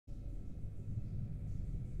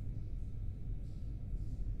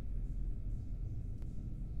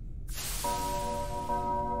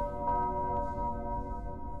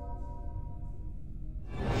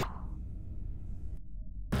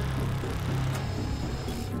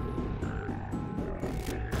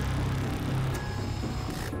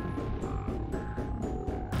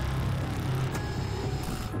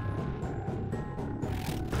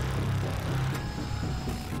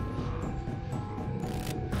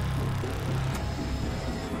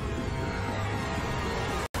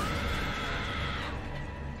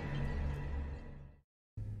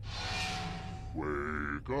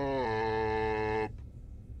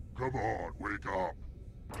Come on, wake up!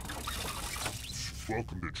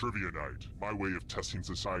 Welcome to Trivia Night, my way of testing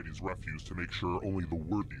society's refuse to make sure only the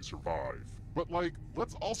worthy survive. But like,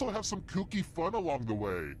 let's also have some kooky fun along the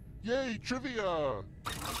way. Yay, trivia!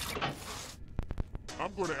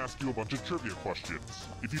 I'm going to ask you a bunch of trivia questions.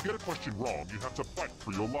 If you get a question wrong, you have to fight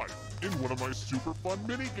for your life in one of my super fun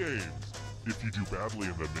mini-games. If you do badly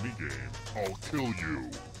in the minigame, I'll kill you.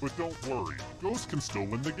 But don't worry, Ghost can still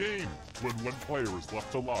win the game. When one player is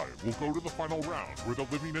left alive, we'll go to the final round where the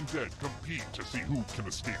living and dead compete to see who can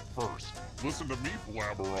escape first. Listen to me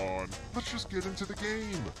blabber on. Let's just get into the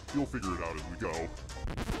game. You'll figure it out as we go.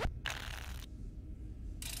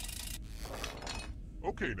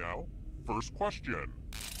 Okay now, first question.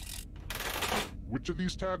 Which of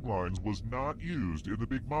these taglines was not used in the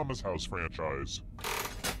Big Mama's House franchise?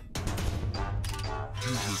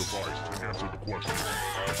 Use your device to answer the question.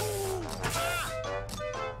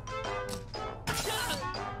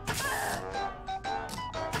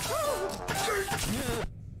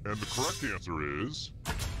 And the correct answer is...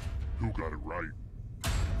 who got it right?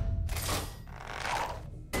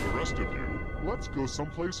 The rest of you, let's go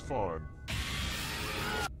someplace fun.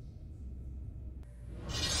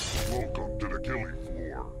 Welcome to the killing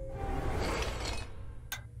floor.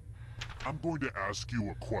 I'm going to ask you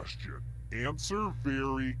a question. Answer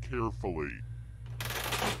very carefully.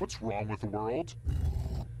 What's wrong with the world?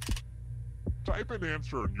 Type an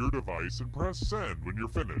answer on your device and press send when you're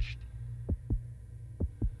finished.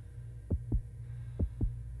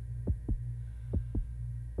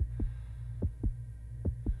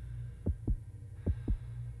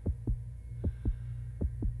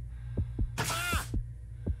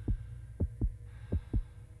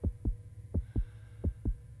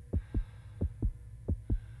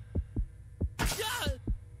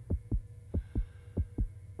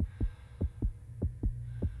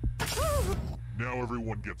 Now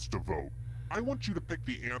everyone gets to vote. I want you to pick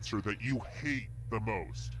the answer that you hate the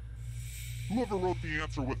most. Whoever wrote the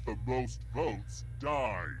answer with the most votes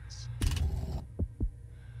dies.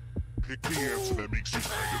 Pick the answer that makes you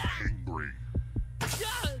kind of angry.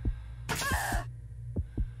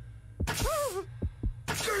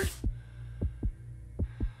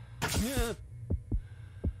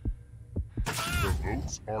 The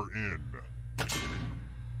votes are in.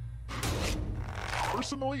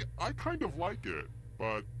 Personally, I kind of like it,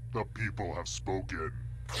 but the people have spoken.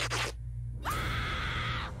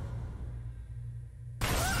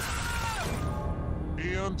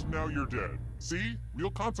 And now you're dead. See? Real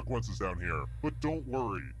consequences down here. But don't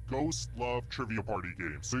worry, ghosts love trivia party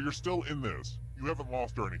games, so you're still in this. You haven't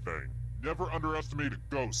lost or anything. Never underestimate a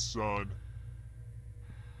ghost, son.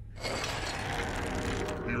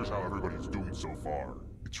 Here's how everybody's doing so far.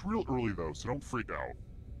 It's real early though, so don't freak out.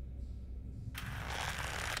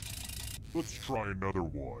 Let's try another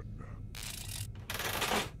one.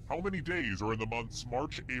 How many days are in the months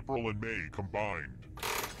March, April, and May combined?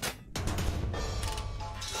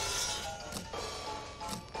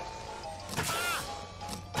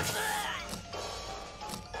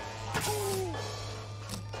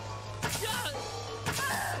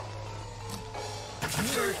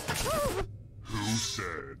 Who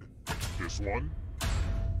said? This one?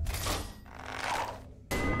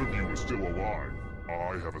 One of you is still alive.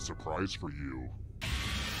 I have a surprise for you.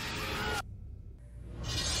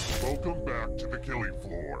 Welcome back to the killing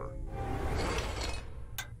floor.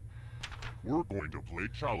 We're going to play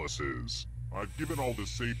chalices. I've given all the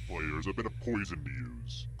safe players a bit of poison to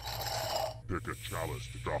use. Pick a chalice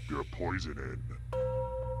to drop your poison in.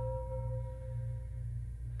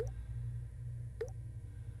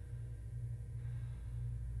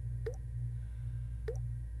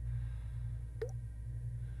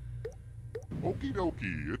 Okie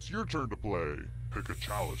dokie, it's your turn to play. Pick a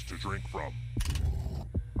chalice to drink from.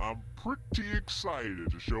 I'm pretty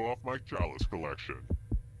excited to show off my chalice collection.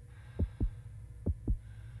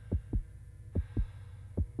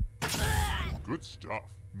 Good stuff.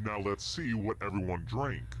 Now let's see what everyone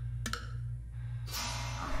drank.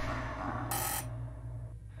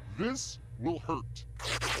 This will hurt.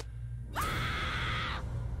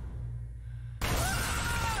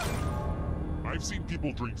 I've seen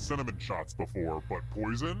people drink cinnamon shots before, but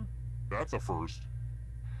poison? That's a first.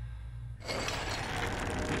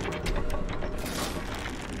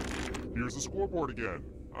 Here's the scoreboard again.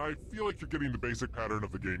 I feel like you're getting the basic pattern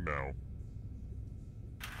of the game now.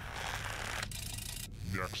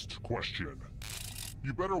 Next question.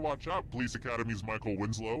 You better watch out, Police Academy's Michael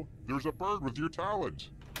Winslow. There's a bird with your talent.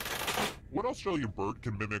 What Australian bird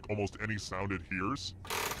can mimic almost any sound it hears?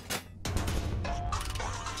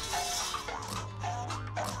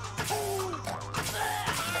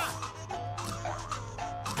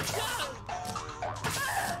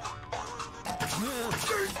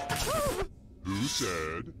 Who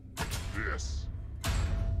said this?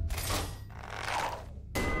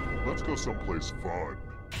 Let's go someplace fun.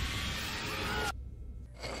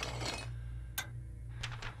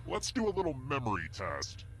 Let's do a little memory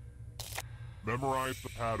test. Memorize the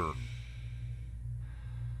pattern.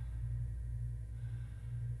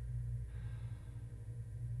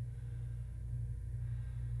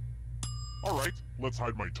 Alright, let's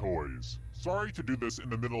hide my toys. Sorry to do this in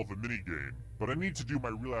the middle of a minigame, but I need to do my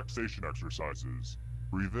relaxation exercises.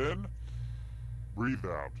 Breathe in, breathe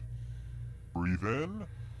out. Breathe in,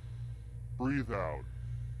 breathe out.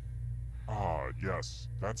 Ah, yes,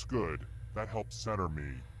 that's good. That helps center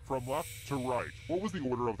me. From left to right, what was the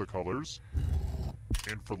order of the colors?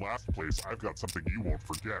 And for last place, I've got something you won't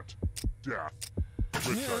forget. Death.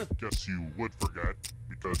 Which I guess you would forget,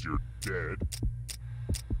 because you're dead.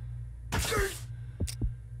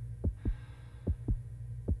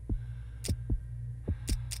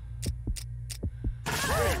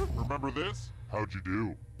 Hey, remember this? How'd you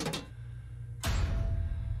do?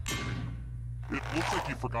 It looks like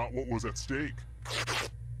you forgot what was at stake.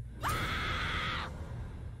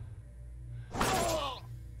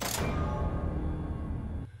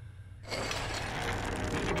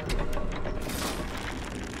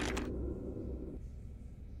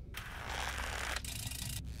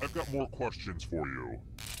 I've got more questions for you.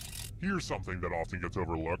 Here's something that often gets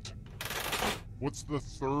overlooked. What's the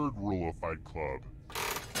third rule of Fight Club?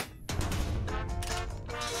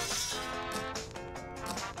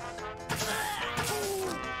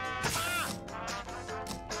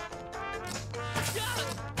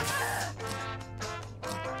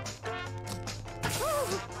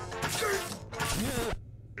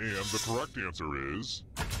 And the correct answer is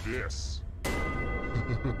this.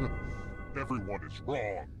 Everyone is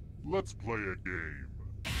wrong. Let's play a game.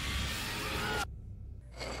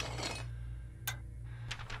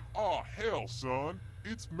 Aw, hell, son.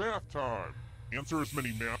 It's math time. Answer as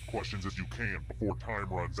many math questions as you can before time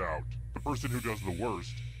runs out. The person who does the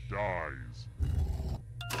worst dies.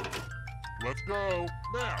 Let's go.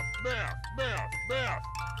 Math, math, math, math.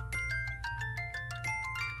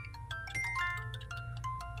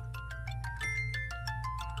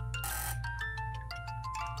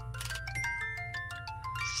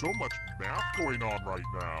 So much math going on right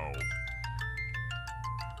now.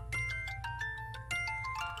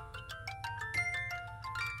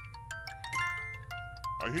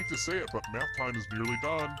 I hate to say it, but math time is nearly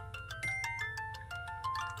done.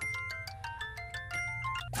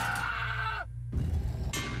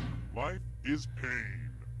 Life is pain.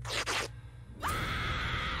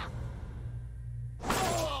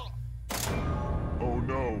 Oh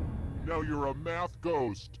no, now you're a math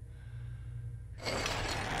ghost.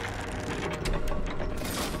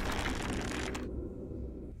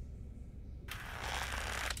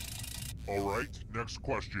 Alright, next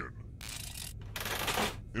question.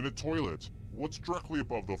 In a toilet, what's directly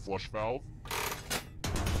above the flush valve?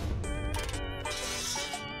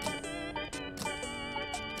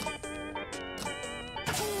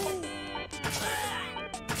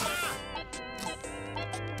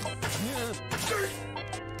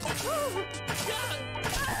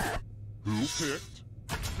 Who picked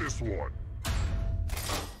this one?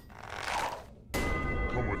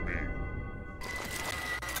 Come with me.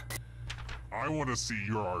 I want to see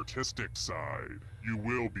your artistic side. You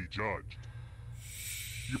will be judged.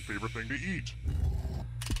 Your favorite thing to eat.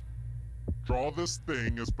 Draw this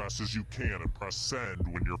thing as best as you can and press send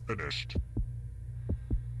when you're finished.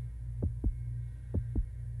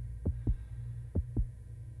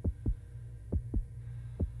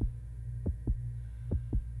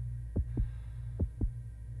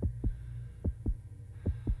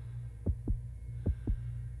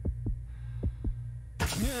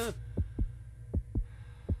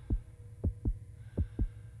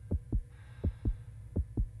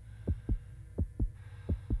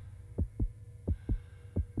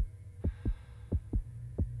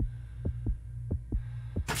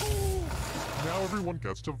 Now everyone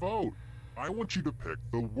gets to vote. I want you to pick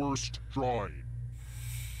the worst drawing.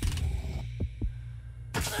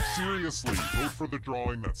 Seriously, vote for the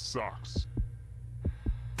drawing that sucks.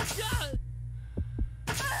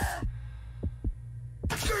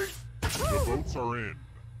 The votes are in.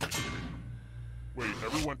 Wait,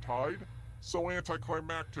 everyone tied? So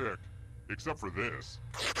anticlimactic. Except for this.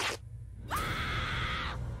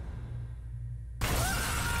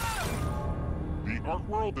 The art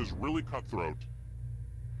world is really cutthroat.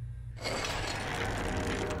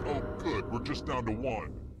 Oh good, we're just down to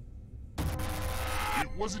one. It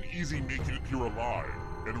wasn't easy making it here alive,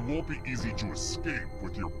 and it won't be easy to escape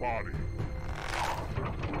with your body.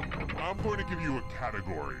 I'm going to give you a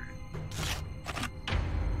category.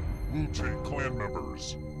 Wu-Tang Clan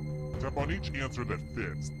members. Tap on each answer that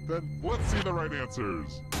fits, then let's see the right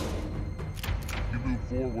answers. You move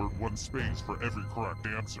forward one space for every correct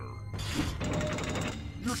answer.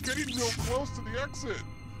 You're getting real close to the exit!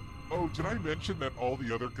 Oh, did I mention that all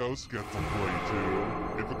the other ghosts get to play too?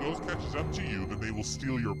 If a ghost catches up to you, then they will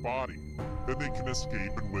steal your body. Then they can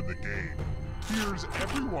escape and win the game. Here's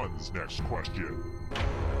everyone's next question.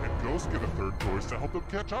 And ghosts get a third choice to help them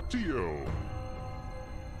catch up to you.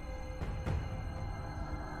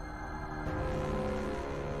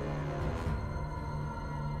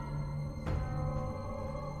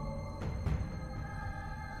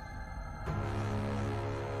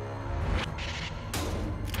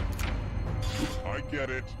 I get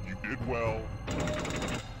it, you did well.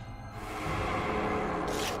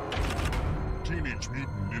 Teenage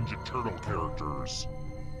Mutant Ninja Turtle characters.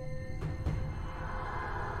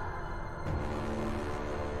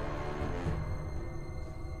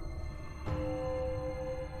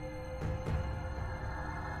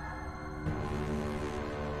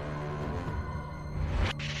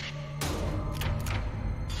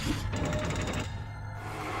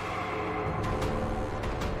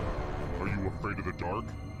 Afraid of the dark?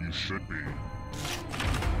 You should be.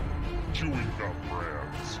 Chewing gum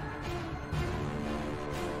brands.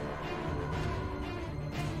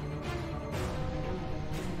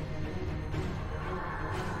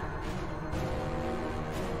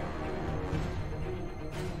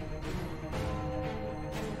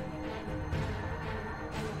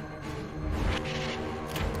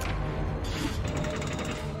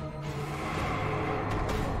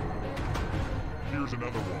 Here's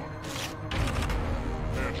another one.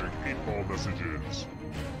 Magic 8-ball messages.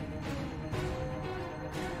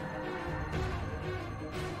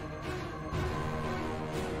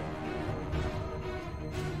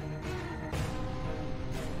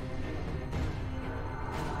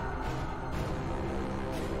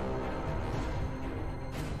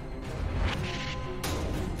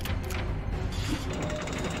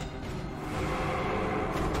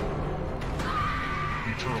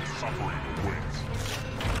 Eternal suffering awaits.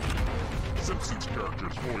 Simpsons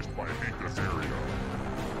characters voiced by Hank Azaria.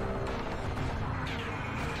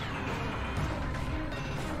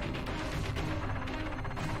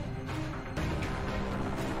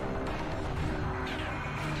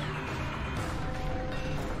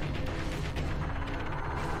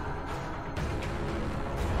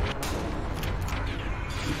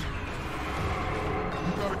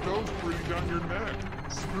 You got a ghost breathing down your neck.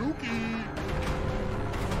 Spooky!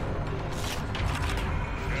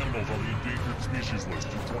 Animals on the endangered species list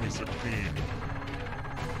in 2016.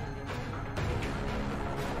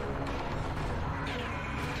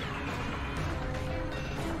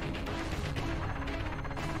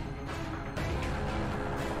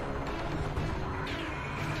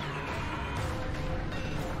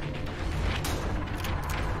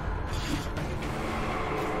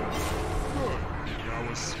 Good.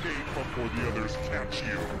 Now escape before the others catch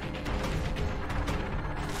you.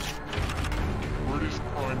 British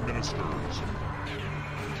Prime Ministers.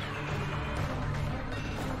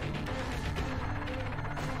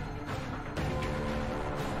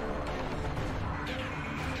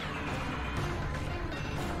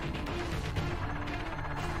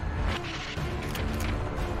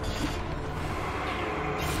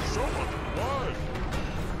 So much blood!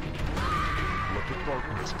 Let the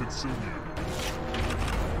darkness consume you.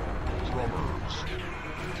 Drummers.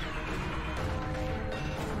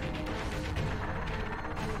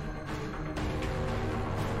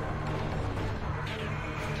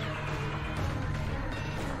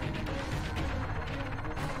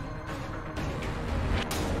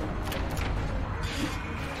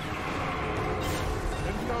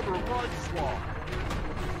 Another life swap!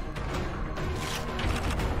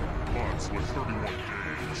 Months with 31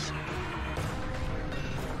 days.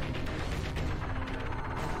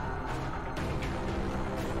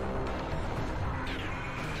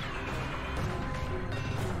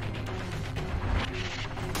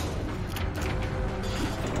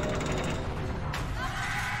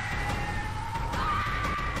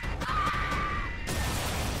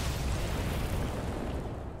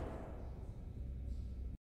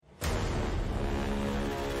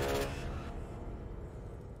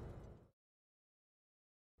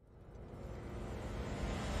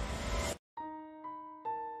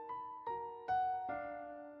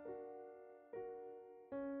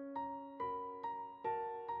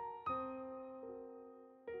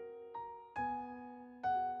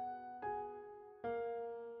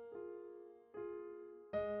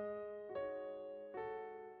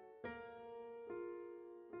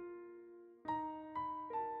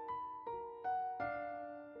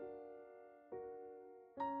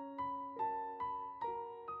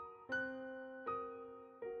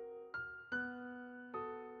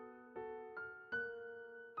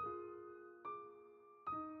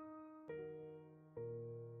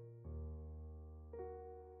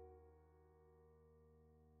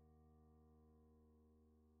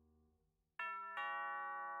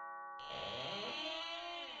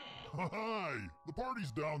 Hi! The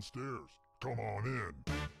party's downstairs. Come on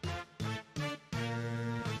in.